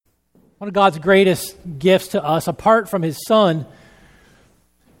One of God's greatest gifts to us, apart from His Son,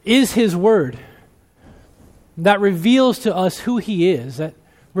 is His Word. That reveals to us who He is, that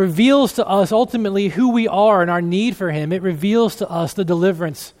reveals to us ultimately who we are and our need for Him. It reveals to us the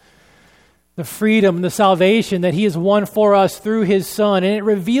deliverance, the freedom, the salvation that He has won for us through His Son. And it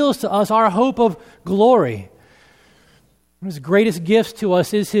reveals to us our hope of glory. His greatest gifts to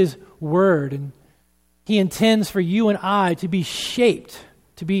us is His Word. And He intends for you and I to be shaped,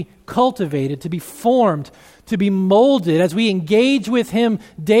 to be cultivated, to be formed, to be molded as we engage with Him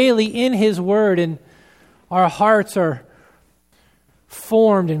daily in His Word. And our hearts are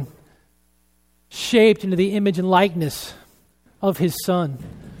formed and shaped into the image and likeness of His Son.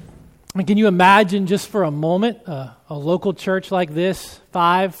 And can you imagine just for a moment a local church like this,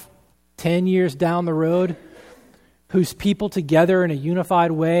 5, 10 years down the road, whose people together in a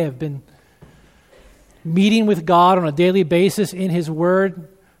unified way have been meeting with God on a daily basis in His Word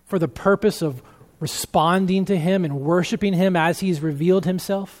for the purpose of responding to Him and worshiping Him as He's revealed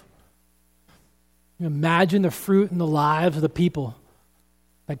Himself? Imagine the fruit in the lives of the people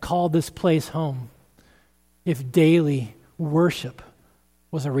that call this place home if daily worship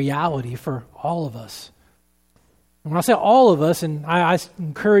was a reality for all of us. And when I say all of us, and I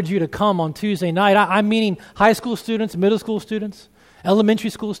encourage you to come on Tuesday night, I'm meaning high school students, middle school students, elementary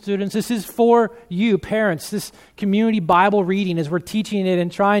school students. This is for you, parents, this community Bible reading as we're teaching it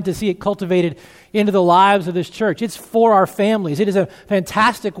and trying to see it cultivated into the lives of this church. It's for our families. It is a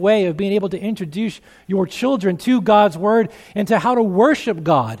fantastic way of being able to introduce your children to God's Word and to how to worship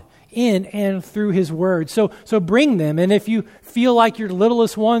God in and through His Word. So bring them. And if you feel like your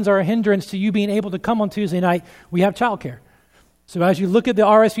littlest ones are a hindrance to you being able to come on Tuesday night, we have childcare. So as you look at the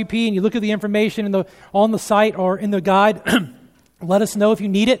RSVP and you look at the information on the site or in the guide, let us know if you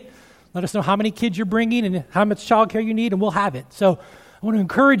need it. Let us know how many kids you're bringing and how much childcare you need, and we'll have it. So I want to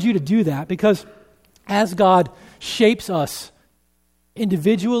encourage you to do that, because as God shapes us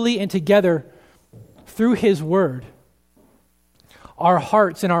individually and together through His Word, our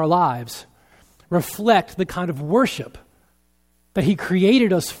hearts and our lives reflect the kind of worship that He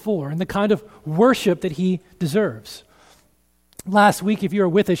created us for and the kind of worship that He deserves. Last week, if you were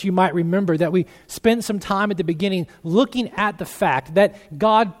with us, you might remember that we spent some time at the beginning looking at the fact that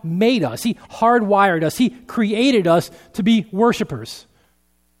God made us. He hardwired us. He created us to be worshipers.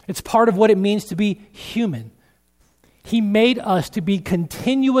 It's part of what it means to be human. He made us to be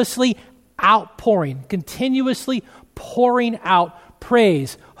continuously outpouring, continuously pouring out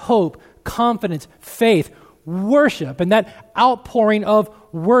praise, hope, confidence, faith, worship. And that outpouring of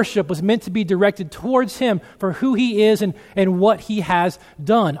worship was meant to be directed towards Him for who He is and what He has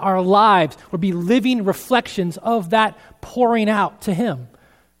done. Our lives would be living reflections of that pouring out to Him.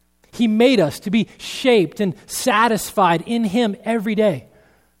 He made us to be shaped and satisfied in Him every day.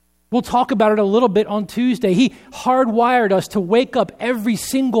 We'll talk about it a little bit on Tuesday. He hardwired us to wake up every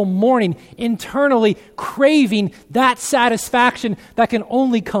single morning internally craving that satisfaction that can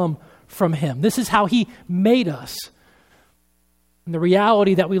only come from Him. This is how He made us. And the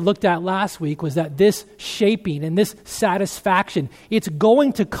reality that we looked at last week was that this shaping and this satisfaction, it's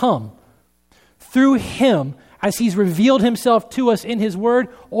going to come through Him as He's revealed Himself to us in His Word,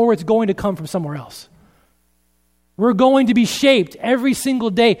 or it's going to come from somewhere else. We're going to be shaped every single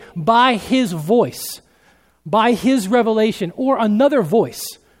day by His voice, by His revelation, or another voice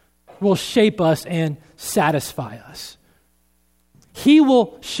will shape us and satisfy us. He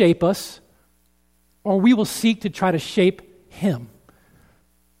will shape us, or we will seek to try to shape Him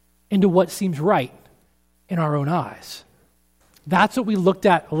into what seems right in our own eyes. That's what we looked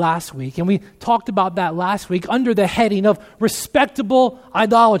at last week, and we talked about that last week under the heading of respectable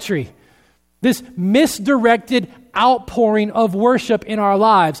idolatry. This misdirected outpouring of worship in our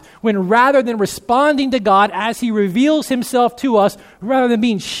lives, when rather than responding to God as He reveals Himself to us, rather than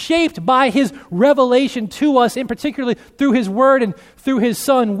being shaped by His revelation to us, in particular through His Word and through His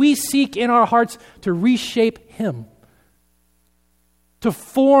Son, we seek in our hearts to reshape Him, to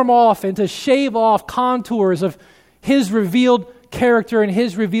form off and to shave off contours of His revealed character and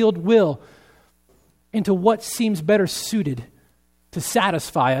His revealed will into what seems better suited to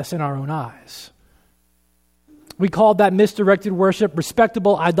satisfy us in our own eyes. We called that misdirected worship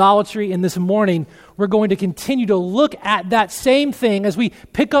respectable idolatry, and this morning we're going to continue to look at that same thing as we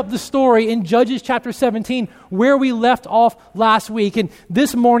pick up the story in Judges chapter 17 where we left off last week. And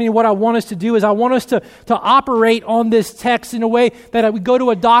this morning what I want us to do is I want us to operate on this text in a way that we go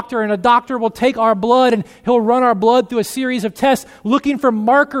to a doctor, and a doctor will take our blood and he'll run our blood through a series of tests looking for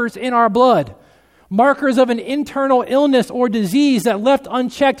markers in our blood. Markers of an internal illness or disease that left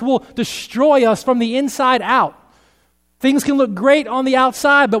unchecked will destroy us from the inside out. Things can look great on the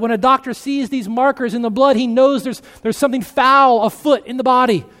outside, but when a doctor sees these markers in the blood, he knows there's something foul afoot in the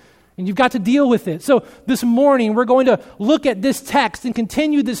body, and you've got to deal with it. So this morning, we're going to look at this text and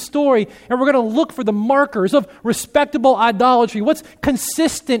continue this story, and we're going to look for the markers of respectable idolatry. What's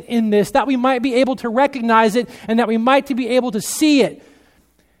consistent in this, that we might be able to recognize it and that we might be able to see it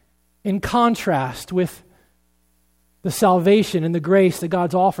in contrast with the salvation and the grace that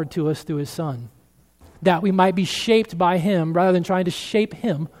God's offered to us through his Son, that we might be shaped by him rather than trying to shape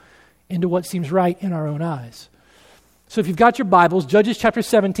him into what seems right in our own eyes. So if you've got your Bibles, Judges chapter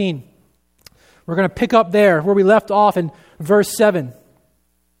 17, we're going to pick up there where we left off in verse 7.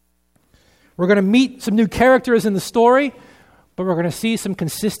 We're going to meet some new characters in the story, but we're going to see some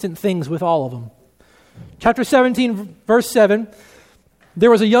consistent things with all of them. Chapter 17, verse 7, there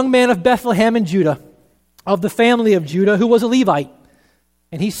was a young man of Bethlehem in Judah, of the family of Judah, who was a Levite,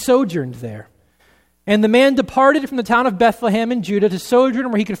 and he sojourned there. And the man departed from the town of Bethlehem in Judah to sojourn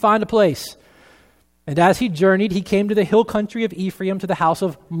where he could find a place. And as he journeyed, he came to the hill country of Ephraim, to the house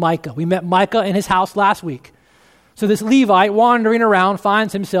of Micah. We met Micah in his house last week. So this Levite wandering around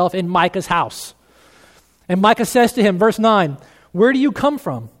finds himself in Micah's house. And Micah says to him, verse 9, "Where do you come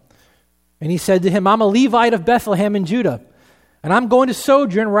from?" And he said to him, "I'm a Levite of Bethlehem in Judah, and I'm going to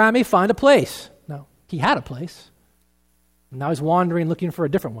sojourn where I may find a place." Now, he had a place. Now he's wandering looking for a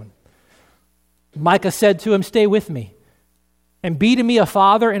different one. Micah said to him, "Stay with me, and be to me a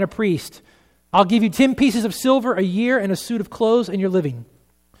father and a priest. I'll give you 10 pieces of silver a year and a suit of clothes and your living."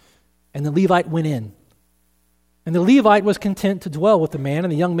 And the Levite went in. And the Levite was content to dwell with the man,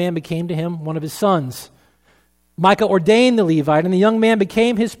 and the young man became to him one of his sons. Micah ordained the Levite, and the young man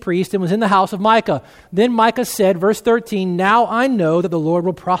became his priest and was in the house of Micah. Then Micah said, verse 13, "Now I know that the Lord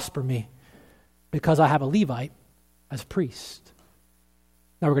will prosper me, because I have a Levite as priest."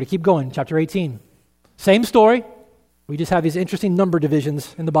 Now we're going to keep going, chapter 18. Same story. We just have these interesting number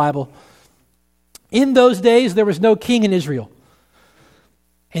divisions in the Bible. In those days, there was no king in Israel.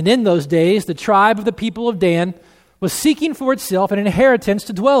 And in those days, the tribe of the people of Dan was seeking for itself an inheritance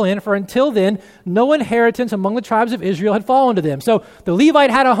to dwell in, for until then, no inheritance among the tribes of Israel had fallen to them. So the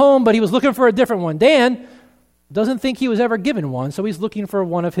Levite had a home, but he was looking for a different one. Dan doesn't think he was ever given one, so he's looking for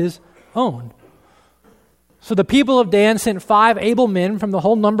one of his own. So the people of Dan sent 5 able men from the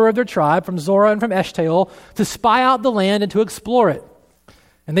whole number of their tribe, from Zorah and from Eshtaol, to spy out the land and to explore it.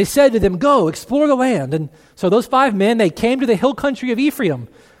 And they said to them, "Go, explore the land." And so those 5 men, they came to the hill country of Ephraim,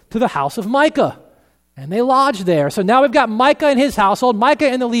 to the house of Micah, and they lodged there. So now we've got Micah and his household, Micah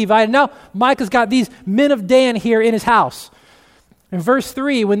and the Levite, and now Micah's got these men of Dan here in his house. In verse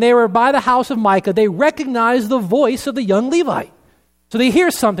 3, when they were by the house of Micah, they recognized the voice of the young Levite. So they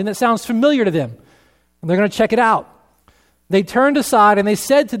hear something that sounds familiar to them, and they're going to check it out. They turned aside and they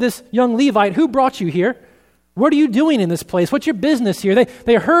said to this young Levite, "Who brought you here? What are you doing in this place? What's your business here?"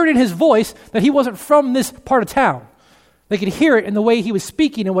 They heard in his voice that he wasn't from this part of town. They could hear it in the way he was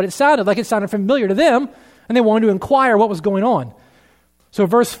speaking and what it sounded like. It sounded familiar to them, and they wanted to inquire what was going on. So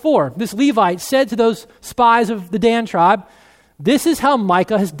verse 4, this Levite said to those spies of the Dan tribe, "This is how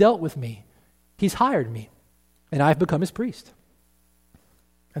Micah has dealt with me. He's hired me, and I've become his priest."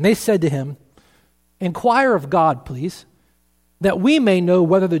 And they said to him, "Inquire of God, please, that we may know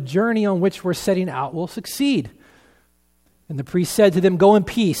whether the journey on which we're setting out will succeed." And the priest said to them, "Go in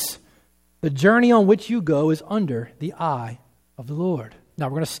peace. The journey on which you go is under the eye of the Lord." Now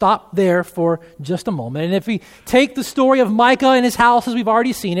we're going to stop there for just a moment. And if we take the story of Micah and his house as we've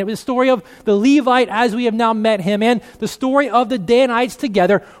already seen it, with the story of the Levite as we have now met him, and the story of the Danites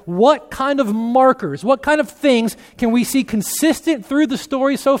together, what kind of markers, what kind of things can we see consistent through the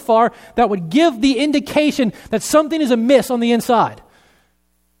story so far that would give the indication that something is amiss on the inside?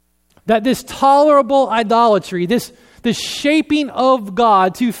 That this tolerable idolatry, this shaping of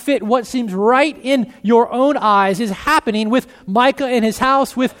God to fit what seems right in your own eyes is happening with Micah and his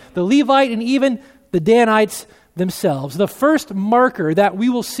house, with the Levite, and even the Danites themselves. The first marker that we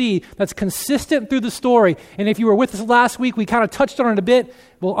will see that's consistent through the story, and if you were with us last week, we kind of touched on it a bit.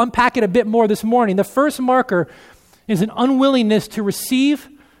 We'll unpack it a bit more this morning. The first marker is an unwillingness to receive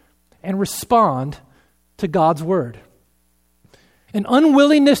and respond to God's word. An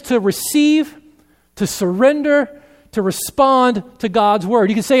unwillingness to receive, to surrender, to respond to God's word.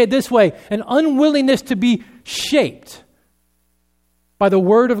 You can say it this way: an unwillingness to be shaped by the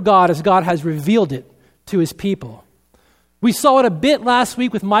word of God as God has revealed it to his people. We saw it a bit last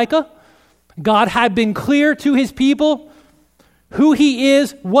week with Micah. God had been clear to his people who he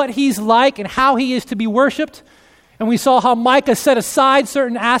is, what he's like, and how he is to be worshiped. And we saw how Micah set aside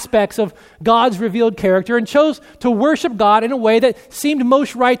certain aspects of God's revealed character and chose to worship God in a way that seemed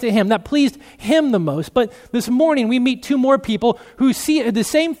most right to him, that pleased him the most. But this morning we meet two more people who see the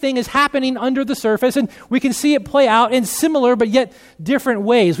same thing is happening under the surface, and we can see it play out in similar but yet different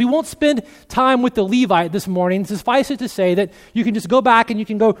ways. We won't spend time with the Levite this morning. Suffice it to say that you can just go back and you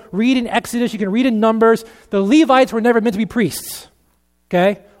can go read in Exodus, you can read in Numbers. The Levites were never meant to be priests,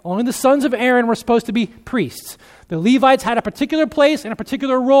 okay? Only the sons of Aaron were supposed to be priests. The Levites had a particular place and a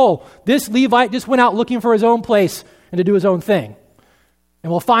particular role. This Levite just went out looking for his own place and to do his own thing. And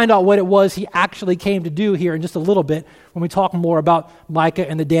we'll find out what it was he actually came to do here in just a little bit when we talk more about Micah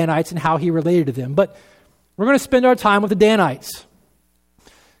and the Danites and how he related to them. But we're going to spend our time with the Danites.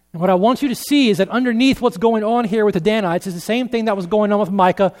 And what I want you to see is that underneath what's going on here with the Danites is the same thing that was going on with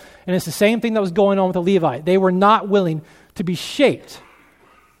Micah, and it's the same thing that was going on with the Levite. They were not willing to be shaped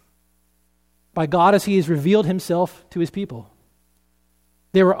by God as he has revealed himself to his people.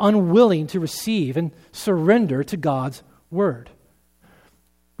 They were unwilling to receive and surrender to God's word.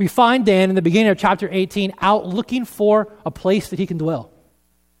 We find Dan in the beginning of chapter 18 out looking for a place that he can dwell,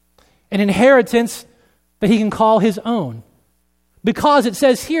 an inheritance that he can call his own. Because it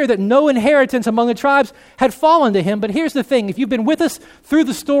says here that no inheritance among the tribes had fallen to him. But here's the thing. If you've been with us through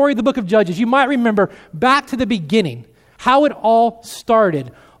the story of the book of Judges, you might remember back to the beginning how it all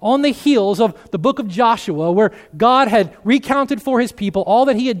started on the heels of the book of Joshua, where God had recounted for his people all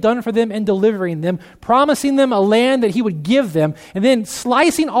that he had done for them in delivering them, promising them a land that he would give them, and then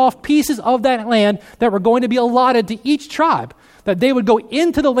slicing off pieces of that land that were going to be allotted to each tribe, that they would go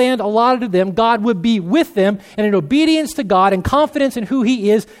into the land allotted to them, God would be with them, and in obedience to God and confidence in who he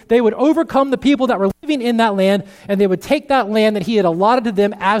is, they would overcome the people that were living in that land, and they would take that land that he had allotted to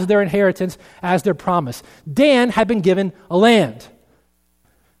them as their inheritance, as their promise. Dan had been given a land.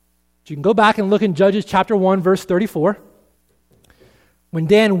 You can go back and look in Judges chapter 1, verse 34. When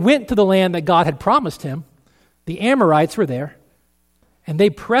Dan went to the land that God had promised him, the Amorites were there, and they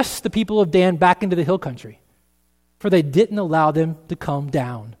pressed the people of Dan back into the hill country, for they didn't allow them to come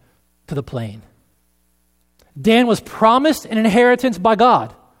down to the plain. Dan was promised an inheritance by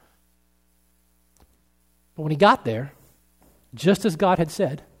God. But when he got there, just as God had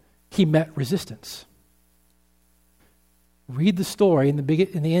said, he met resistance. Read the story in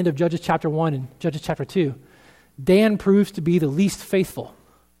the end of Judges chapter 1 and Judges chapter 2. Dan proves to be the least faithful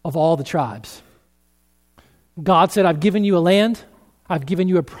of all the tribes. God said, I've given you a land, I've given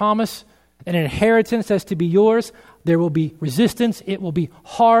you a promise, an inheritance that's to be yours. There will be resistance, it will be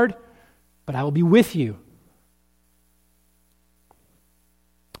hard, but I will be with you.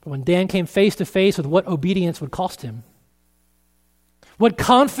 But when Dan came face to face with what obedience would cost him, what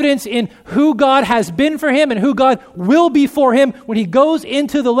confidence in who God has been for him and who God will be for him when he goes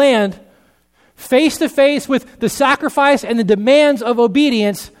into the land, face to face with the sacrifice and the demands of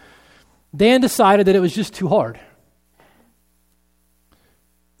obedience, Dan decided that it was just too hard.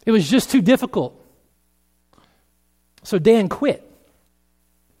 It was just too difficult. So Dan quit.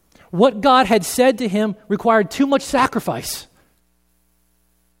 What God had said to him required too much sacrifice.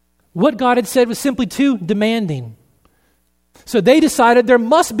 What God had said was simply too demanding. So they decided there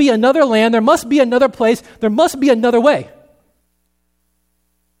must be another land, there must be another place, there must be another way.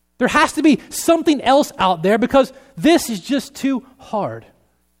 There has to be something else out there because this is just too hard.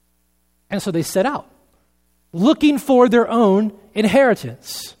 And so they set out, looking for their own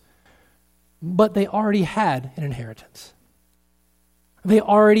inheritance. But they already had an inheritance. They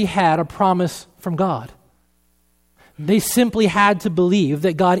already had a promise from God. They simply had to believe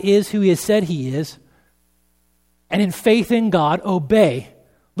that God is who he has said he is, and in faith in God, obey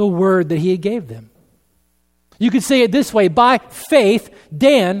the word that he had gave them. You could say it this way: by faith,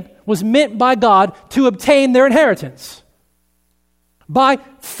 Dan was meant by God to obtain their inheritance. By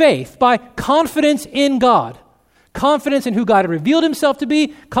faith, by confidence in God, confidence in who God had revealed himself to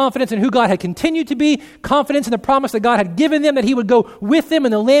be, confidence in who God had continued to be, confidence in the promise that God had given them that he would go with them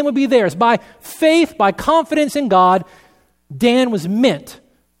and the land would be theirs. By faith, by confidence in God, Dan was meant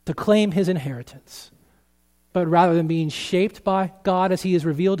to claim his inheritance. But rather than being shaped by God as he has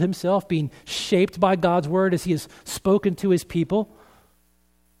revealed himself, being shaped by God's word as he has spoken to his people,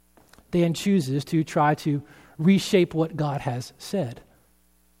 Dan chooses to try to reshape what God has said.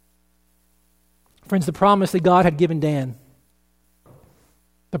 Friends, the promise that God had given Dan,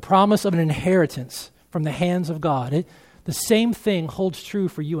 the promise of an inheritance from the hands of God, the same thing holds true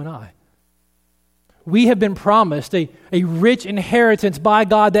for you and I. We have been promised a rich inheritance by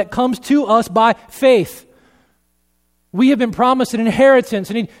God that comes to us by faith. We have been promised an inheritance,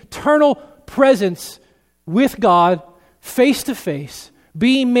 an eternal presence with God, face to face,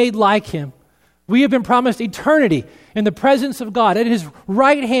 being made like him, We have been promised eternity in the presence of God. At his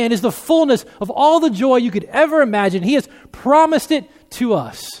right hand is the fullness of all the joy you could ever imagine. He has promised it to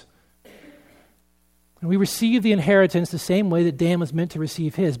us. And we receive the inheritance the same way that Dan was meant to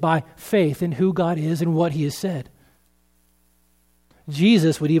receive his, by faith in who God is and what he has said.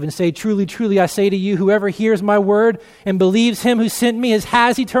 Jesus would even say, truly, truly, I say to you, whoever hears my word and believes him who sent me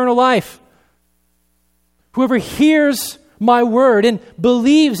has eternal life. Whoever hears my word and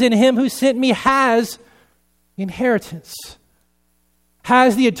believes in him who sent me has inheritance,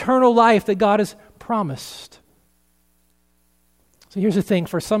 has the eternal life that God has promised. So here's the thing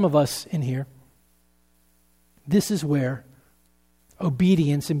for some of us in here. This is where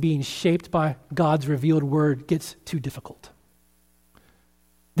obedience and being shaped by God's revealed word gets too difficult.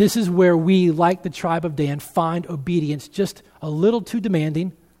 This is where we, like the tribe of Dan, find obedience just a little too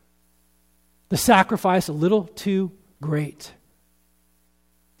demanding, the sacrifice a little too great.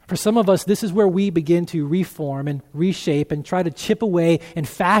 For some of us, this is where we begin to reform and reshape and try to chip away and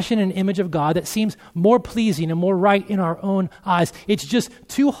fashion an image of God that seems more pleasing and more right in our own eyes. It's just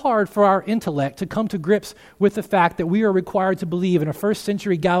too hard for our intellect to come to grips with the fact that we are required to believe in a first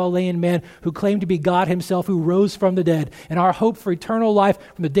century Galilean man who claimed to be God himself, who rose from the dead. And our hope for eternal life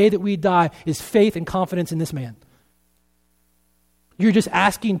from the day that we die is faith and confidence in this man. You're just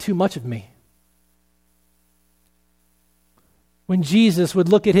asking too much of me. When Jesus would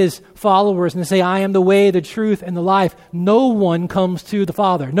look at his followers and say, I am the way, the truth, and the life, no one comes to the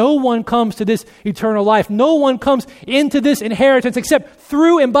Father. No one comes to this eternal life. No one comes into this inheritance except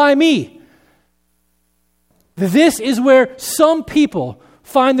through and by me. This is where some people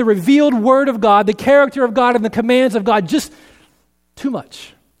find the revealed word of God, the character of God, and the commands of God just too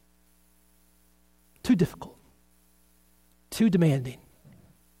much, too difficult, too demanding.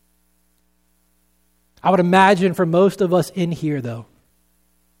 I would imagine for most of us in here, though,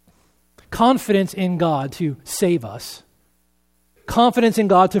 confidence in God to save us, confidence in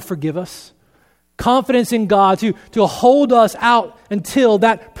God to forgive us, confidence in God to hold us out until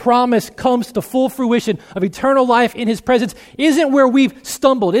that promise comes to the full fruition of eternal life in his presence isn't where we've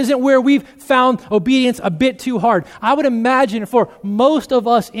stumbled, isn't where we've found obedience a bit too hard. I would imagine for most of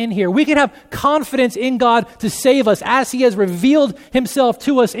us in here, we can have confidence in God to save us as he has revealed himself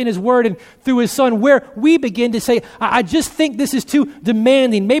to us in his word and through his son, where we begin to say, I just think this is too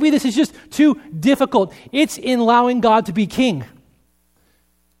demanding. Maybe this is just too difficult. It's in allowing God to be king.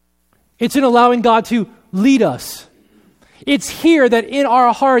 It's in allowing God to lead us. It's here that in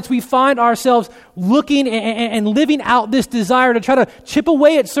our hearts we find ourselves looking and living out this desire to try to chip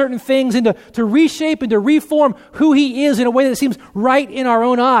away at certain things and to reshape and to reform who he is in a way that seems right in our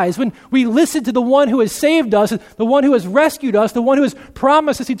own eyes. When we listen to the one who has saved us, the one who has rescued us, the one who has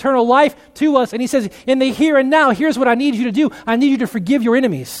promised us eternal life to us, and he says, in the here and now, here's what I need you to do. I need you to forgive your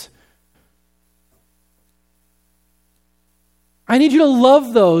enemies. I need you to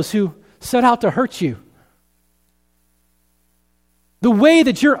love those who set out to hurt you. The way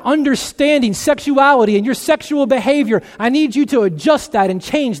that you're understanding sexuality and your sexual behavior, I need you to adjust that and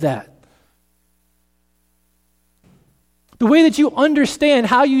change that. The way that you understand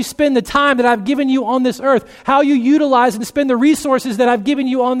how you spend the time that I've given you on this earth, how you utilize and spend the resources that I've given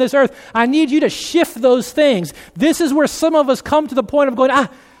you on this earth, I need you to shift those things. This is where some of us come to the point of going,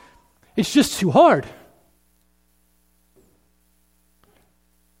 it's just too hard.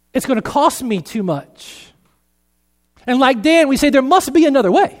 It's going to cost me too much. And like Dan, we say there must be another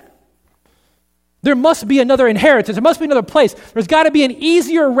way. There must be another inheritance. There must be another place. There's got to be an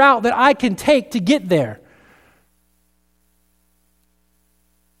easier route that I can take to get there.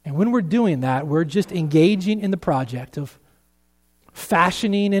 And when we're doing that, we're just engaging in the project of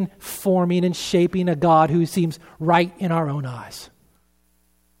fashioning and forming and shaping a God who seems right in our own eyes,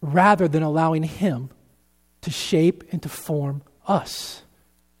 rather than allowing him to shape and to form us.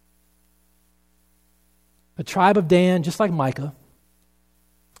 The tribe of Dan, just like Micah,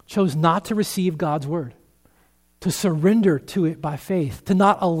 chose not to receive God's word, to surrender to it by faith, to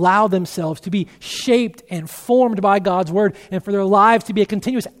not allow themselves to be shaped and formed by God's word, and for their lives to be a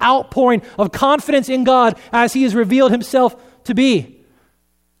continuous outpouring of confidence in God as he has revealed himself to be.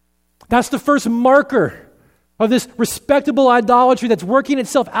 That's the first marker of this respectable idolatry that's working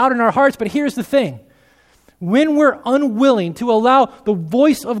itself out in our hearts. But here's the thing. When we're unwilling to allow the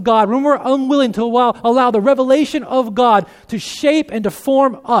voice of God, when we're unwilling to allow the revelation of God to shape and to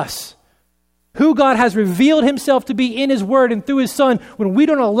form us, who God has revealed himself to be in his word and through his son, when we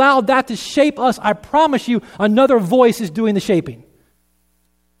don't allow that to shape us, I promise you, another voice is doing the shaping.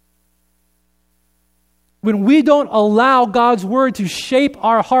 When we don't allow God's word to shape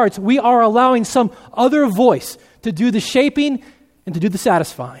our hearts, we are allowing some other voice to do the shaping and to do the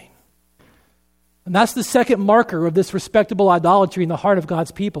satisfying. And that's the second marker of this respectable idolatry in the heart of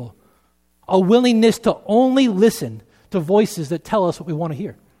God's people. A willingness to only listen to voices that tell us what we want to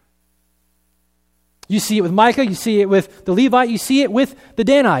hear. You see it with Micah, you see it with the Levite, you see it with the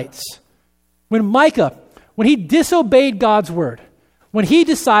Danites. When Micah, when he disobeyed God's word, when he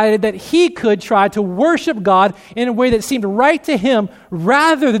decided that he could try to worship God in a way that seemed right to him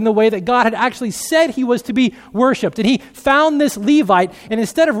rather than the way that God had actually said he was to be worshiped. And he found this Levite, and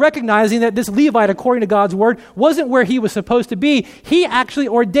instead of recognizing that this Levite, according to God's word, wasn't where he was supposed to be, he actually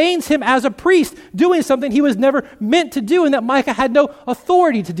ordains him as a priest, doing something he was never meant to do and that Micah had no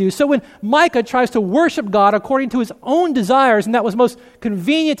authority to do. So when Micah tries to worship God according to his own desires, and that was most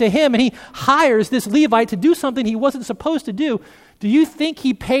convenient to him, and he hires this Levite to do something he wasn't supposed to do you think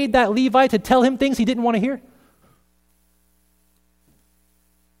he paid that Levite to tell him things he didn't want to hear?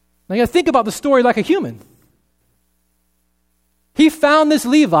 Now you got to think about the story like a human. He found this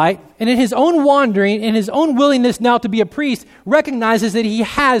Levite, and in his own wandering, in his own willingness now to be a priest, recognizes that he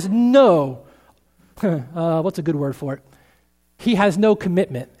has no, what's a good word for it? He has no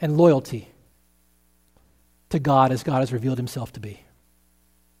commitment and loyalty to God as God has revealed himself to be.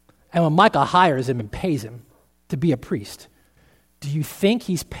 And when Micah hires him and pays him to be a priest, do you think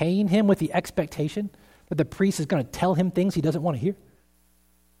he's paying him with the expectation that the priest is going to tell him things he doesn't want to hear?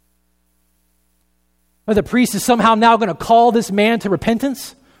 Or the priest is somehow now going to call this man to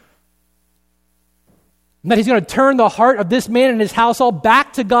repentance? And that he's going to turn the heart of this man and his household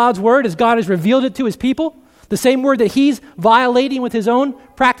back to God's word as God has revealed it to his people? The same word that he's violating with his own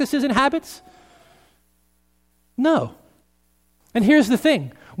practices and habits? No. And here's the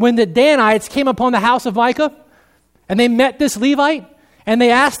thing. When the Danites came upon the house of Micah, and they met this Levite, and they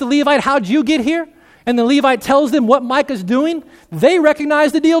asked the Levite, how'd you get here? And the Levite tells them what Micah's doing. They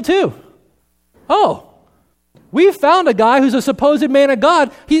recognize the deal too. Oh, we found a guy who's a supposed man of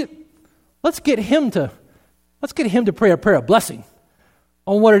God. Let's get him to pray a prayer of blessing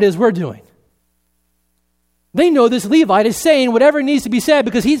on what it is we're doing. They know this Levite is saying whatever needs to be said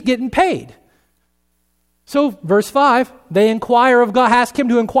because he's getting paid. So, verse 5, they inquire of God, ask him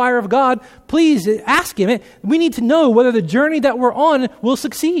to inquire of God. Please ask him. We need to know whether the journey that we're on will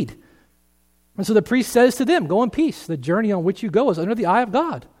succeed. And so the priest says to them, go in peace. The journey on which you go is under the eye of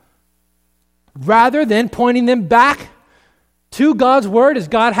God. Rather than pointing them back to God's word as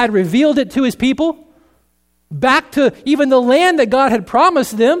God had revealed it to his people, back to even the land that God had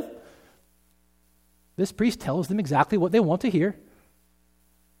promised them, this priest tells them exactly what they want to hear.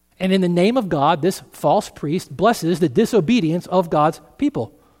 And in the name of God, this false priest blesses the disobedience of God's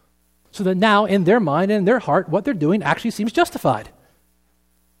people. So that now in their mind and in their heart, what they're doing actually seems justified.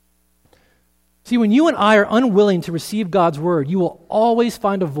 See, when you and I are unwilling to receive God's word, you will always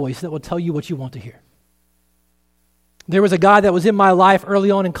find a voice that will tell you what you want to hear. There was a guy that was in my life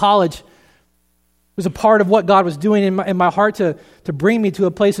early on in college. It was a part of what God was doing in my heart to bring me to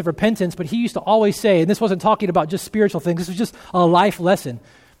a place of repentance. But he used to always say, and this wasn't talking about just spiritual things, this was just a life lesson.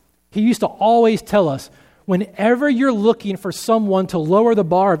 He used to always tell us, whenever you're looking for someone to lower the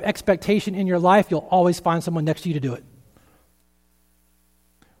bar of expectation in your life, you'll always find someone next to you to do it.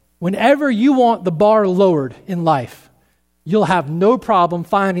 Whenever you want the bar lowered in life, you'll have no problem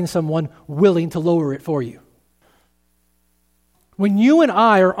finding someone willing to lower it for you. When you and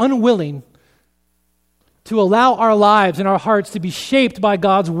I are unwilling to allow our lives and our hearts to be shaped by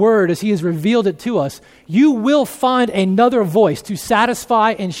God's word as he has revealed it to us, you will find another voice to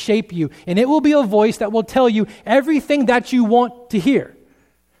satisfy and shape you. And it will be a voice that will tell you everything that you want to hear.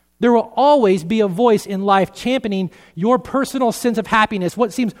 There will always be a voice in life championing your personal sense of happiness,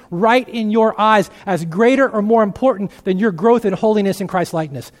 what seems right in your eyes as greater or more important than your growth in holiness and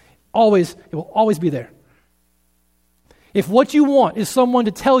Christ-likeness. Always, it will always be there. If what you want is someone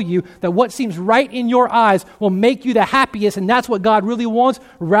to tell you that what seems right in your eyes will make you the happiest, and that's what God really wants,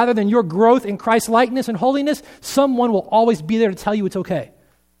 rather than your growth in Christ-likeness and holiness, someone will always be there to tell you it's okay.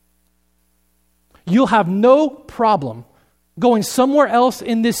 You'll have no problem going somewhere else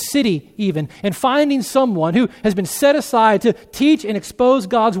in this city even and finding someone who has been set aside to teach and expose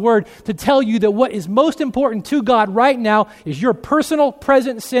God's word to tell you that what is most important to God right now is your personal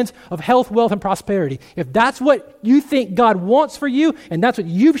present sense of health, wealth, and prosperity. If that's what you think God wants for you and that's what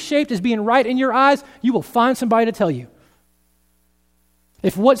you've shaped as being right in your eyes, you will find somebody to tell you.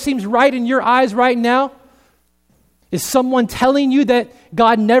 If what seems right in your eyes right now is someone telling you that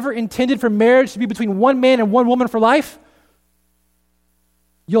God never intended for marriage to be between one man and one woman for life,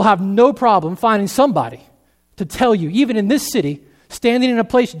 you'll have no problem finding somebody to tell you, even in this city, standing in a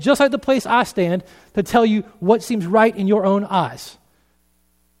place just like the place I stand, to tell you what seems right in your own eyes.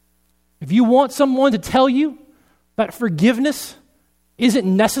 If you want someone to tell you that forgiveness isn't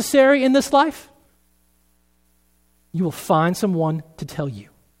necessary in this life, you will find someone to tell you.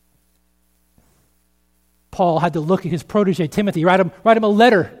 Paul had to look at his protege, Timothy, write him a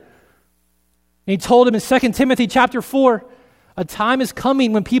letter. And he told him in 2 Timothy chapter 4, a time is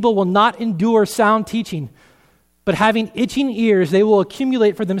coming when people will not endure sound teaching, but having itching ears, they will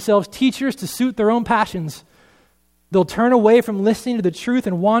accumulate for themselves teachers to suit their own passions. They'll turn away from listening to the truth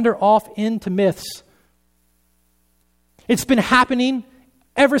and wander off into myths. It's been happening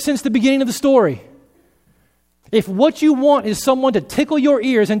ever since the beginning of the story. If what you want is someone to tickle your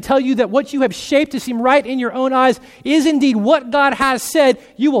ears and tell you that what you have shaped to seem right in your own eyes is indeed what God has said,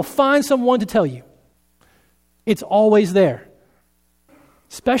 you will find someone to tell you. It's always there,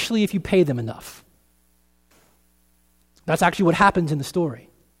 especially if you pay them enough. That's actually what happens in the story.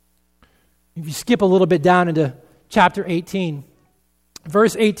 If you skip a little bit down into chapter 18,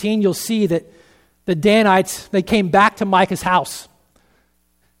 verse 18, you'll see that the Danites, they came back to Micah's house.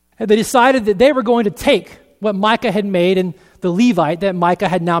 And they decided that they were going to take what Micah had made and the Levite that Micah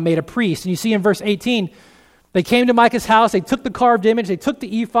had now made a priest. And you see in verse 18, they came to Micah's house, they took the carved image, they took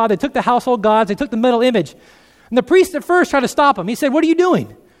the ephod, they took the household gods, they took the metal image. And the priest at first tried to stop him. He said, "What are you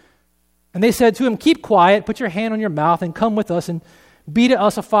doing?" And they said to him, "Keep quiet, put your hand on your mouth, and come with us and be to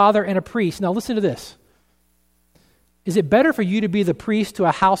us a father and a priest." Now listen to this. Is it better for you to be the priest to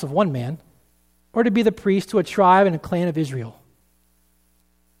a house of one man, or to be the priest to a tribe and a clan of Israel?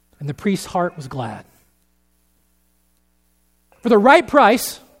 And the priest's heart was glad. For the right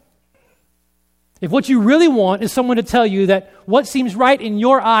price, if what you really want is someone to tell you that what seems right in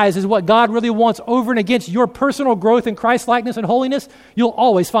your eyes is what God really wants over and against your personal growth in Christ-likeness and holiness, you'll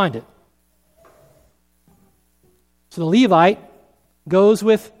always find it. So the Levite goes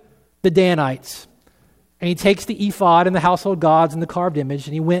with the Danites, and he takes the ephod and the household gods and the carved image,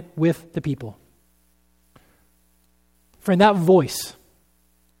 and he went with the people. Friend, that voice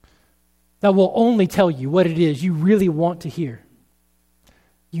that will only tell you what it is you really want to hear,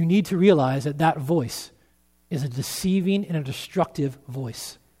 you need to realize that that voice is a deceiving and a destructive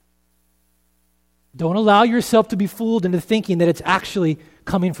voice. Don't allow yourself to be fooled into thinking that it's actually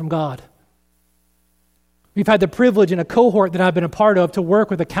coming from God. We've had the privilege in a cohort that I've been a part of to work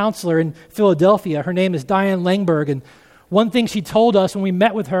with a counselor in Philadelphia. Her name is Diane Langberg, and one thing she told us when we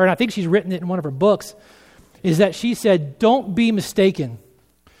met with her, and I think she's written it in one of her books, is that she said, "Don't be mistaken.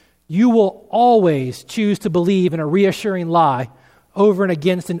 You will always choose to believe in a reassuring lie over and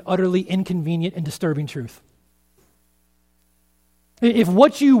against an utterly inconvenient and disturbing truth." If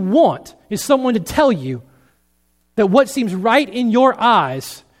what you want is someone to tell you that what seems right in your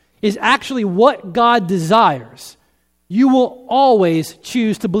eyes is actually what God desires, you will always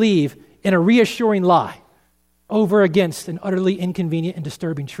choose to believe in a reassuring lie over against an utterly inconvenient and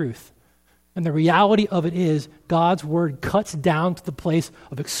disturbing truth. And the reality of it is God's word cuts down to the place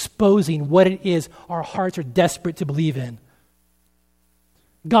of exposing what it is our hearts are desperate to believe in.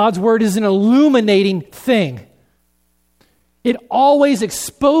 God's word is an illuminating thing. It always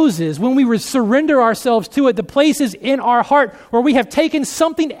exposes, when we surrender ourselves to it, the places in our heart where we have taken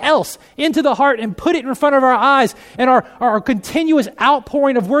something else into the heart and put it in front of our eyes, and our continuous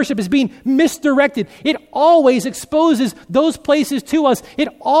outpouring of worship is being misdirected. It always exposes those places to us. It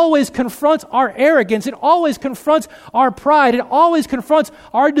always confronts our arrogance. It always confronts our pride. It always confronts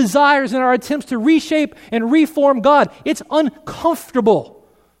our desires and our attempts to reshape and reform God. It's uncomfortable,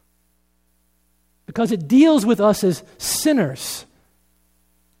 because it deals with us as sinners,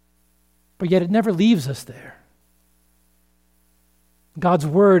 but yet it never leaves us there. God's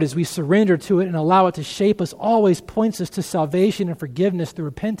word, as we surrender to it and allow it to shape us, always points us to salvation and forgiveness through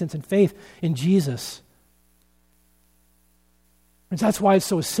repentance and faith in Jesus. And that's why it's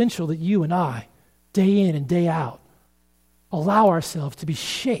so essential that you and I, day in and day out, allow ourselves to be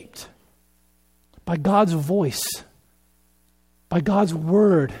shaped by God's voice, by God's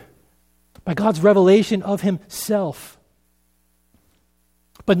word, by God's revelation of himself.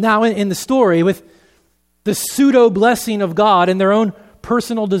 But now in the story, with the pseudo-blessing of God and their own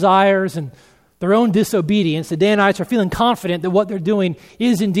personal desires and their own disobedience, the Danites are feeling confident that what they're doing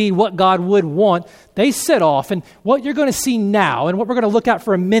is indeed what God would want. They set off, and what you're going to see now, and what we're going to look at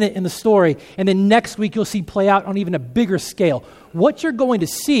for a minute in the story, and then next week you'll see play out on even a bigger scale. What you're going to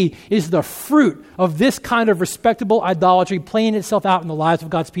see is the fruit of this kind of respectable idolatry playing itself out in the lives of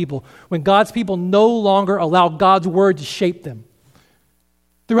God's people, when God's people no longer allow God's word to shape them.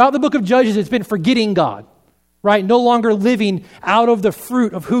 Throughout the book of Judges, it's been forgetting God, right? No longer living out of the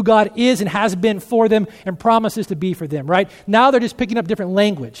fruit of who God is and has been for them and promises to be for them, right? Now they're just picking up different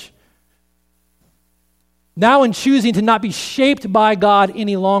language. Now in choosing to not be shaped by God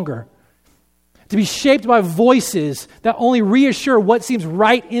any longer, to be shaped by voices that only reassure what seems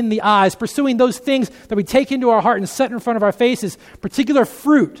right in the eyes, pursuing those things that we take into our heart and set in front of our faces. Particular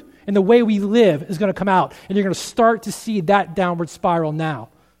fruit in the way we live is going to come out, and you're going to start to see that downward spiral now.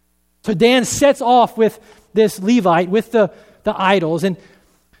 So Dan sets off with this Levite, with the idols. And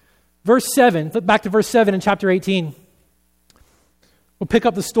verse 7, flip back to verse 7 in chapter 18. We'll pick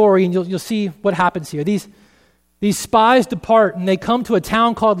up the story and you'll see what happens here. These spies depart and they come to a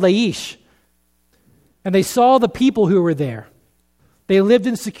town called Laish. And they saw the people who were there. They lived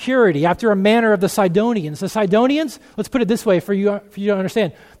in security after a manner of the Sidonians. The Sidonians, let's put it this way for you to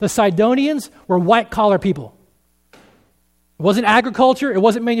understand. The Sidonians were white-collar people. It wasn't agriculture, it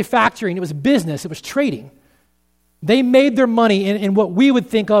wasn't manufacturing, it was business, it was trading. They made their money in what we would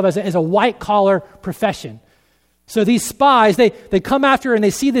think of as a white-collar profession. So these spies, they come after and they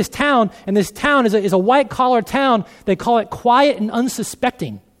see this town, and this town is a white-collar town. They call it quiet and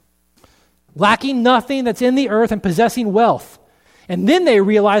unsuspecting, lacking nothing that's in the earth and possessing wealth. And then they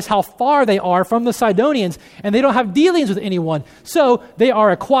realize how far they are from the Sidonians, and they don't have dealings with anyone. So they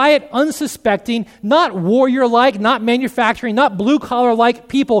are a quiet, unsuspecting, not warrior-like, not manufacturing, not blue-collar-like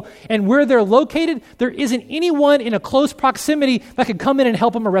people. And where they're located, there isn't anyone in a close proximity that could come in and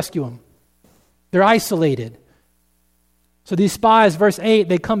help them or rescue them. They're isolated. So these spies, verse 8,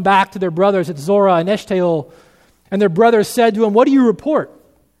 they come back to their brothers at Zorah and Eshtaol, and their brothers said to them, "What do you report?"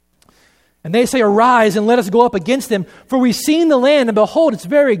 And they say, "Arise and let us go up against them, for we've seen the land, and behold, it's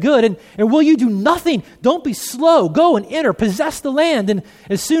very good. And will you do nothing? Don't be slow. Go and enter, possess the land. And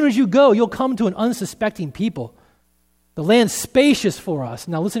as soon as you go, you'll come to an unsuspecting people. The land's spacious for us."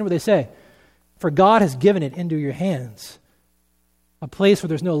 Now listen to what they say. "For God has given it into your hands, a place where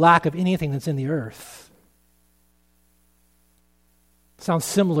there's no lack of anything that's in the earth." Sounds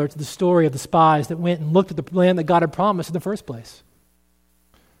similar to the story of the spies that went and looked at the land that God had promised in the first place.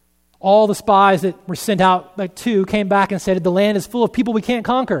 All the spies that were sent out, like 2, came back and said, "The land is full of people we can't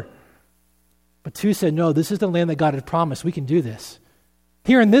conquer." But 2 said, "No, this is the land that God had promised. We can do this."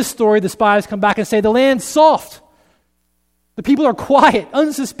 Here in this story, the spies come back and say, "The land's soft. The people are quiet,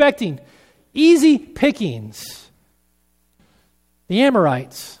 unsuspecting, easy pickings." The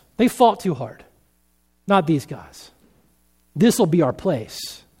Amorites, they fought too hard. Not these guys. This will be our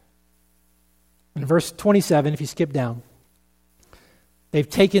place. In verse 27, if you skip down, they've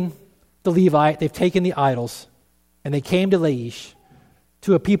taken the Levite, they've taken the idols, and they came to Laish,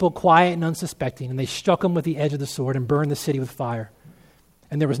 to a people quiet and unsuspecting, and they struck them with the edge of the sword and burned the city with fire.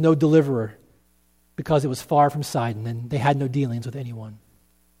 And there was no deliverer because it was far from Sidon, and they had no dealings with anyone.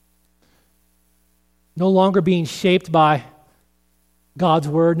 No longer being shaped by God's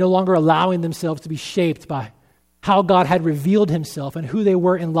word, no longer allowing themselves to be shaped by how God had revealed himself and who they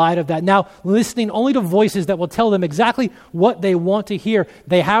were in light of that. Now, listening only to voices that will tell them exactly what they want to hear,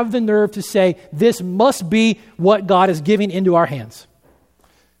 they have the nerve to say, "This must be what God is giving into our hands.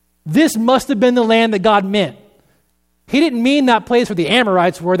 This must have been the land that God meant. He didn't mean that place where the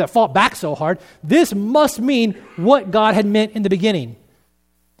Amorites were that fought back so hard. This must mean what God had meant in the beginning.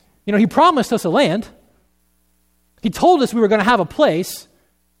 You know, he promised us a land. He told us we were going to have a place.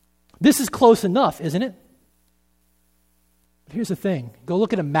 This is close enough, isn't it?" Here's the thing. Go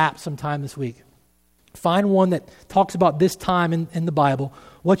look at a map sometime this week. Find one that talks about this time in the Bible.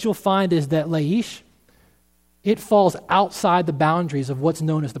 What you'll find is that Laish, it falls outside the boundaries of what's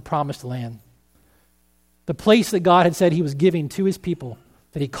known as the promised land. The place that God had said he was giving to his people,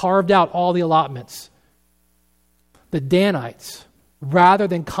 that he carved out all the allotments. The Danites, rather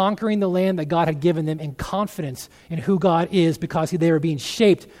than conquering the land that God had given them in confidence in who God is because they were being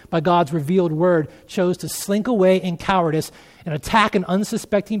shaped by God's revealed word, chose to slink away in cowardice and attack an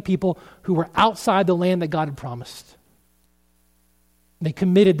unsuspecting people who were outside the land that God had promised. They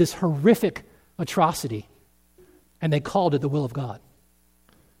committed this horrific atrocity, and they called it the will of God.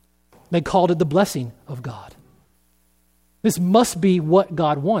 They called it the blessing of God. This must be what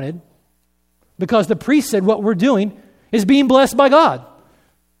God wanted, because the priest said what we're doing is being blessed by God.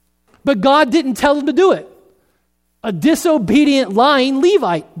 But God didn't tell them to do it. A disobedient, lying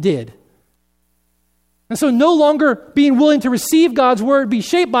Levite did. And so no longer being willing to receive God's word, be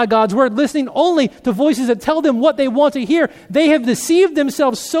shaped by God's word, listening only to voices that tell them what they want to hear, they have deceived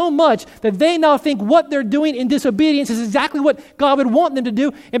themselves so much that they now think what they're doing in disobedience is exactly what God would want them to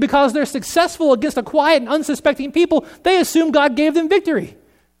do. And because they're successful against a quiet and unsuspecting people, they assume God gave them victory,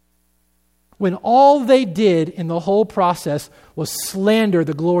 when all they did in the whole process was slander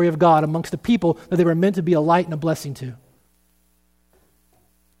the glory of God amongst the people that they were meant to be a light and a blessing to.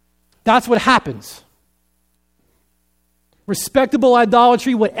 That's what happens. Respectable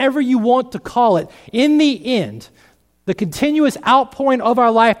idolatry, whatever you want to call it, in the end, the continuous outpouring of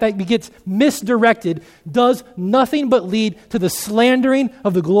our life that gets misdirected, does nothing but lead to the slandering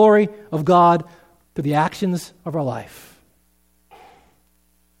of the glory of God through the actions of our life.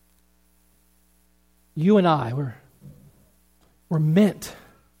 You and I, we're meant,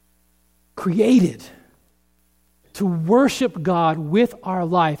 created to worship God with our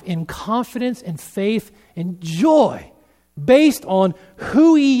life in confidence and faith and joy based on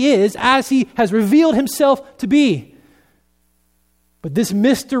who He is as He has revealed Himself to be. But this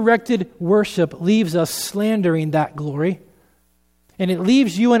misdirected worship leaves us slandering that glory, and it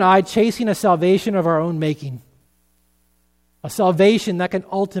leaves you and I chasing a salvation of our own making, a salvation that can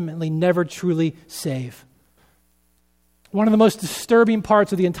ultimately never truly save. One of the most disturbing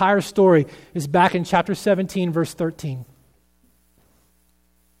parts of the entire story is back in chapter 17, verse 13.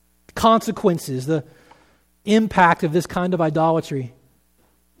 Consequences, the impact of this kind of idolatry.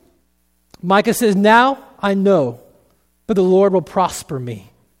 Micah says, "Now I know that the Lord will prosper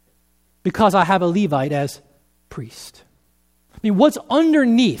me because I have a Levite as priest." I mean, what's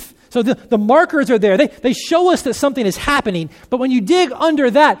underneath? So the markers are there. They show us that something is happening. But when you dig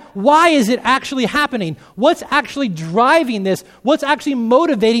under that, why is it actually happening? What's actually driving this? What's actually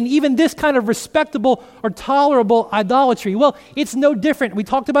motivating even this kind of respectable or tolerable idolatry? Well, it's no different. We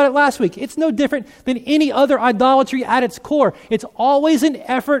talked about it last week. It's no different than any other idolatry at its core. It's always an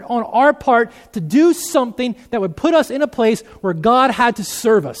effort on our part to do something that would put us in a place where God had to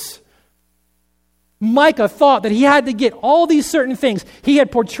serve us. Micah thought that he had to get all these certain things. He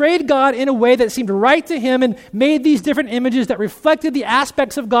had portrayed God in a way that seemed right to him and made these different images that reflected the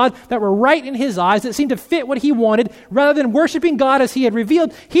aspects of God that were right in his eyes, that seemed to fit what he wanted. Rather than worshiping God as he had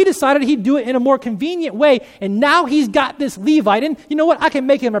revealed, he decided he'd do it in a more convenient way. And now he's got this Levite. And you know what? I can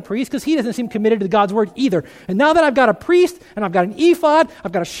make him a priest because he doesn't seem committed to God's word either. And now that I've got a priest and I've got an ephod,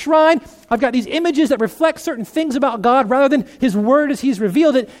 I've got a shrine, I've got these images that reflect certain things about God rather than his word as he's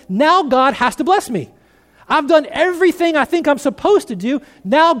revealed it, now God has to bless me. I've done everything I think I'm supposed to do.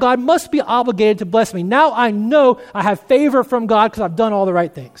 Now God must be obligated to bless me. Now I know I have favor from God because I've done all the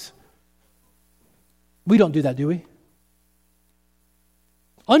right things. We don't do that, do we?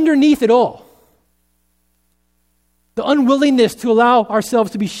 Underneath it all, the unwillingness to allow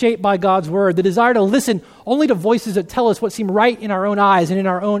ourselves to be shaped by God's word, the desire to listen only to voices that tell us what seem right in our own eyes and in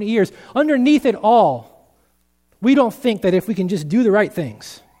our own ears, underneath it all, we don't think that if we can just do the right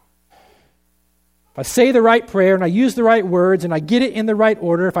things, if I say the right prayer and I use the right words and I get it in the right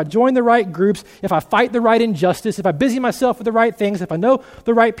order, if I join the right groups, if I fight the right injustice, if I busy myself with the right things, if I know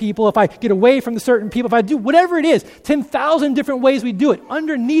the right people, if I get away from the certain people, if I do whatever it is, 10,000 different ways we do it,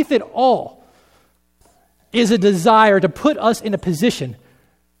 underneath it all is a desire to put us in a position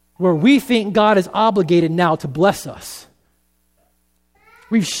where we think God is obligated now to bless us.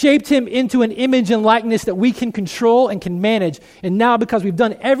 We've shaped him into an image and likeness that we can control and can manage. And now because we've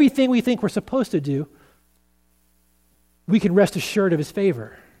done everything we think we're supposed to do, we can rest assured of his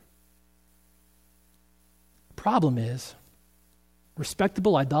favor. Problem is,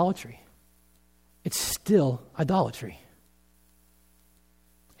 respectable idolatry, it's still idolatry.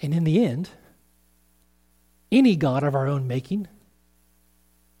 And in the end, any God of our own making,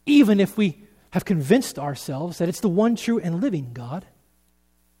 even if we have convinced ourselves that it's the one true and living God,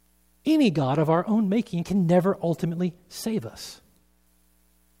 any God of our own making can never ultimately save us.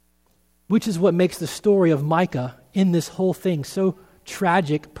 Which is what makes the story of Micah in this whole thing so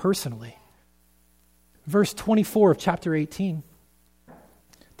tragic personally. Verse 24 of chapter 18.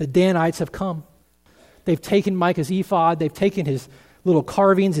 The Danites have come. They've taken Micah's ephod. They've taken his little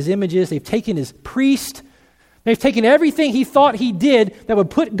carvings, his images. They've taken his priest. They've taken everything he thought he did that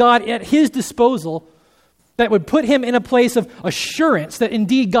would put God at his disposal, that would put him in a place of assurance that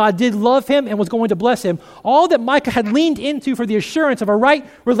indeed God did love him and was going to bless him. All that Micah had leaned into for the assurance of a right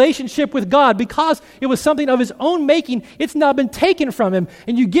relationship with God, because it was something of his own making, it's now been taken from him.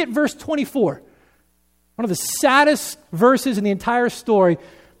 And you get verse 24, one of the saddest verses in the entire story,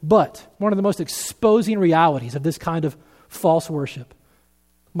 but one of the most exposing realities of this kind of false worship.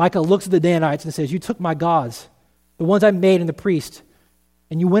 Micah looks at the Danites and says, "You took my gods, the ones I made and the priest,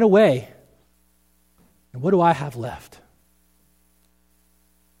 and you went away. And what do I have left?"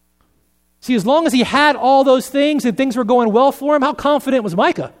 See, as long as he had all those things and things were going well for him, how confident was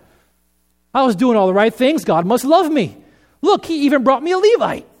Micah? I was doing all the right things. God must love me. Look, he even brought me a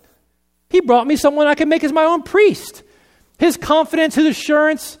Levite. He brought me someone I can make as my own priest. His confidence, his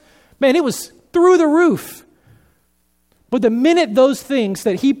assurance, man, it was through the roof. But the minute those things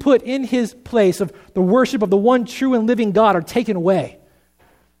that he put in his place of the worship of the one true and living God are taken away,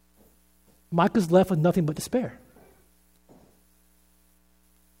 Micah's left with nothing but despair.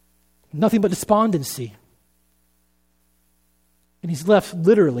 Nothing but despondency. And he's left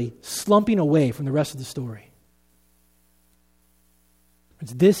literally slumping away from the rest of the story.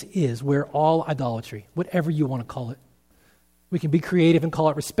 This is where all idolatry, whatever you want to call it, we can be creative and call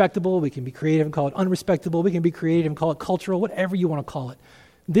it respectable. We can be creative and call it unrespectable. We can be creative and call it cultural, whatever you want to call it.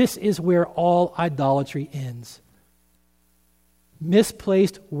 This is where all idolatry ends.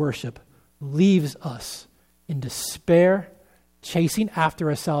 Misplaced worship leaves us in despair, chasing after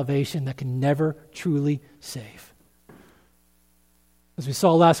a salvation that can never truly save. As we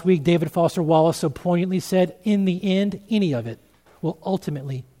saw last week, David Foster Wallace so poignantly said, in the end, any of it will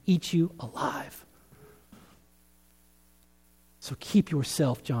ultimately eat you alive. So keep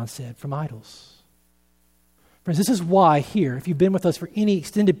yourself, John said, from idols. Friends, this is why here, if you've been with us for any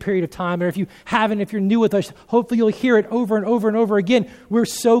extended period of time, or if you haven't, if you're new with us, hopefully you'll hear it over and over and over again. We're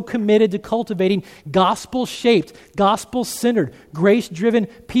so committed to cultivating gospel-shaped, gospel-centered, grace-driven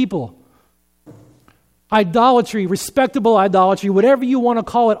people. Idolatry, respectable idolatry, whatever you want to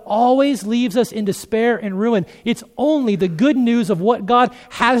call it, always leaves us in despair and ruin. It's only the good news of what God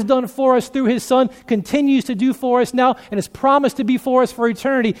has done for us through His Son, continues to do for us now, and has promised to be for us for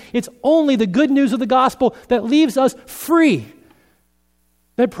eternity. It's only the good news of the gospel that leaves us free,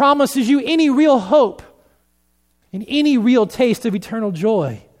 that promises you any real hope and any real taste of eternal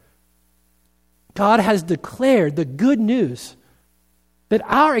joy. God has declared the good news that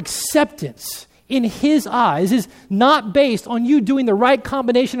our acceptance in His eyes is not based on you doing the right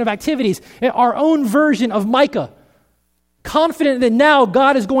combination of activities, our own version of Micah. Confident that now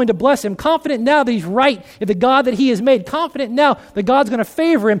God is going to bless him. Confident now that he's right in the God that he has made. Confident now that God's going to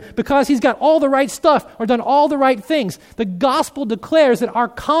favor him because he's got all the right stuff or done all the right things. The gospel declares that our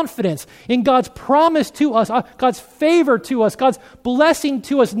confidence in God's promise to us, God's favor to us, God's blessing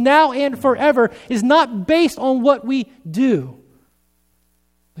to us now and forever is not based on what we do.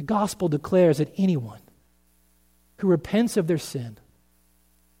 The gospel declares that anyone who repents of their sin,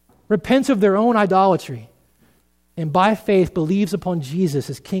 repents of their own idolatry, and by faith believes upon Jesus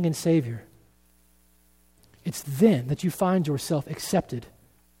as King and Savior, it's then that you find yourself accepted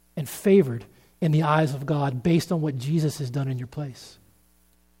and favored in the eyes of God based on what Jesus has done in your place,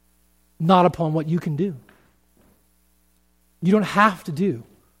 not upon what you can do. You don't have to do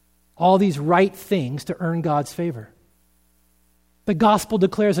all these right things to earn God's favor. The gospel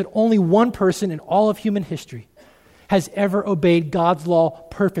declares that only one person in all of human history has ever obeyed God's law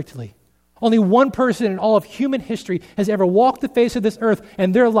perfectly. Only one person in all of human history has ever walked the face of this earth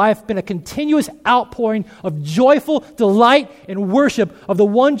and their life been a continuous outpouring of joyful delight and worship of the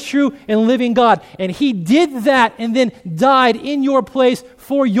one true and living God. And He did that and then died in your place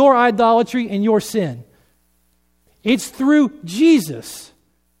for your idolatry and your sin. It's through Jesus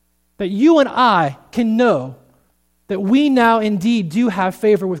that you and I can know that we now indeed do have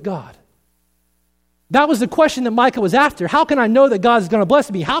favor with God. That was the question that Micah was after. How can I know that God is going to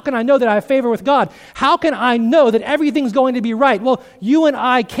bless me? How can I know that I have favor with God? How can I know that everything's going to be right? Well, you and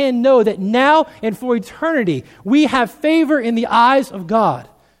I can know that now and for eternity, we have favor in the eyes of God.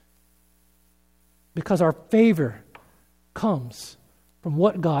 Because our favor comes from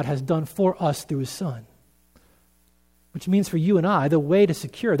what God has done for us through His Son. Which means for you and I, the way to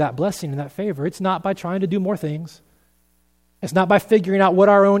secure that blessing and that favor, it's not by trying to do more things. It's not by figuring out what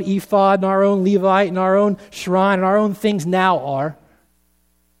our own ephod and our own Levite and our own shrine and our own things now are.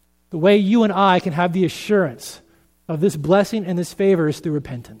 The way you and I can have the assurance of this blessing and this favor is through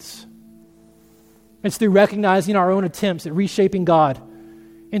repentance. It's through recognizing our own attempts at reshaping God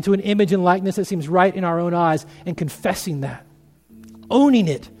into an image and likeness that seems right in our own eyes and confessing that, owning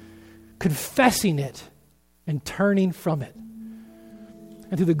it, confessing it, and turning from it.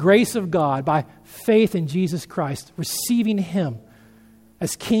 And through the grace of God, by faith in Jesus Christ, receiving Him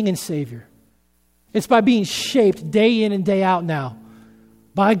as King and Savior. It's by being shaped day in and day out now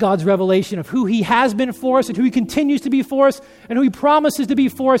by God's revelation of who He has been for us and who He continues to be for us and who He promises to be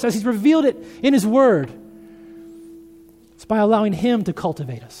for us as He's revealed it in His Word. It's by allowing Him to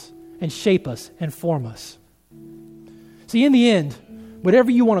cultivate us and shape us and form us. See, in the end,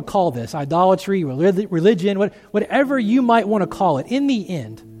 whatever you want to call this, idolatry, religion, whatever you might want to call it, in the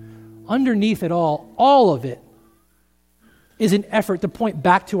end, underneath it all of it is an effort to point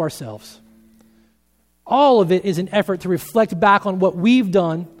back to ourselves. All of it is an effort to reflect back on what we've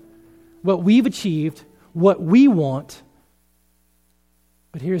done, what we've achieved, what we want.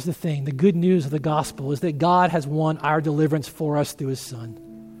 But here's the thing, the good news of the gospel is that God has won our deliverance for us through His Son.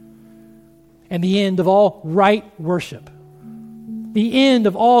 And the end of all right worship, the end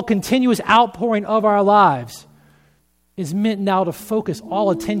of all continuous outpouring of our lives is meant now to focus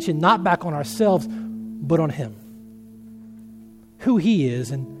all attention not back on ourselves, but on Him, who He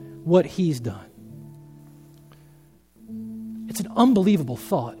is and what He's done. It's an unbelievable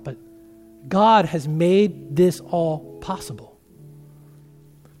thought, but God has made this all possible.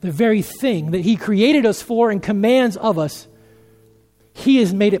 The very thing that he created us for and commands of us, he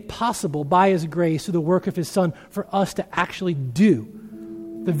has made it possible by his grace through the work of his Son for us to actually do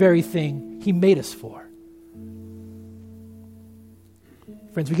the very thing he made us for.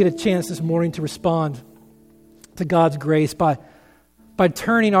 Friends, we get a chance this morning to respond to God's grace by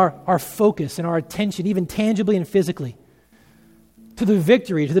turning our focus and our attention, even tangibly and physically, to the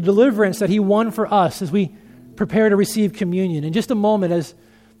victory, to the deliverance that he won for us as we prepare to receive communion. In just a moment, as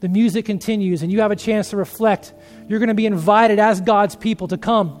the music continues and you have a chance to reflect, you're going to be invited as God's people to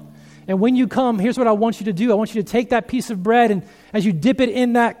come. And when you come, here's what I want you to do. I want you to take that piece of bread, and as you dip it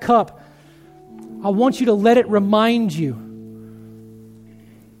in that cup, I want you to let it remind you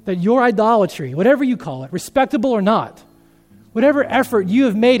that your idolatry, whatever you call it, respectable or not, whatever effort you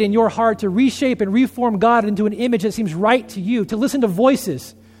have made in your heart to reshape and reform God into an image that seems right to you, to listen to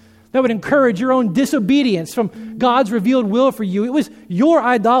voices that would encourage your own disobedience from God's revealed will for you, it was your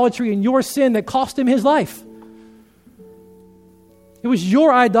idolatry and your sin that cost him his life. It was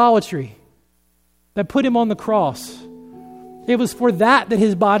your idolatry that put him on the cross. It was for that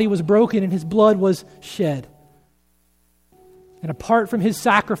his body was broken and his blood was shed. And apart from his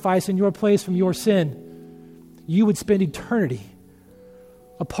sacrifice in your place from your sin, you would spend eternity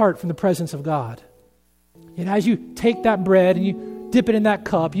apart from the presence of God. And as you take that bread and you dip it in that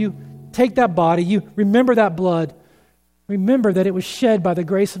cup, you take that body, you remember that blood, remember that it was shed by the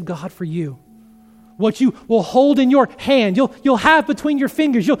grace of God for you. What you will hold in your hand, you'll have between your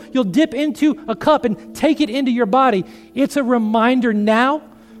fingers, you'll dip into a cup and take it into your body. It's a reminder now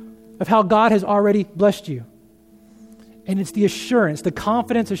of how God has already blessed you. And it's the assurance, the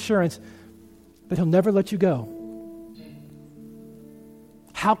confidence assurance that he'll never let you go.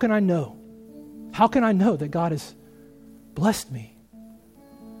 How can I know? How can I know that God has blessed me?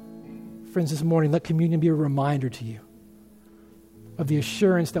 Friends, this morning, let communion be a reminder to you of the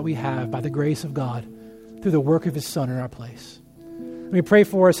assurance that we have by the grace of God through the work of his Son in our place. Let me pray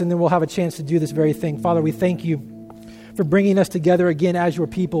for us, and then we'll have a chance to do this very thing. Father, we thank you for bringing us together again as your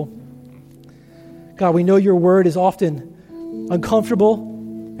people. God, we know your word is often uncomfortable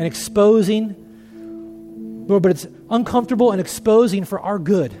and exposing, Lord, but it's uncomfortable and exposing for our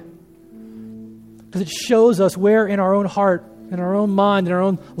good, because it shows us where in our own heart, in our own mind, in our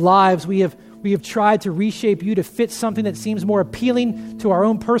own lives, we have tried to reshape you to fit something that seems more appealing to our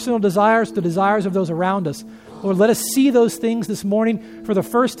own personal desires, the desires of those around us. Lord, let us see those things this morning for the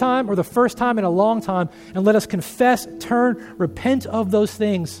first time or the first time in a long time, and let us confess, turn, repent of those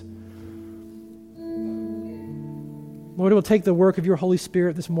things. Lord, it will take the work of your Holy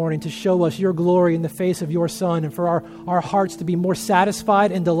Spirit this morning to show us your glory in the face of your Son, and for our hearts to be more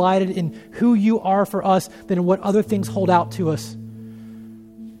satisfied and delighted in who you are for us than in what other things hold out to us.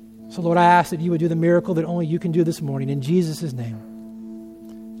 So, Lord, I ask that you would do the miracle that only you can do this morning. In Jesus'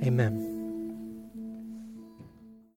 name, amen.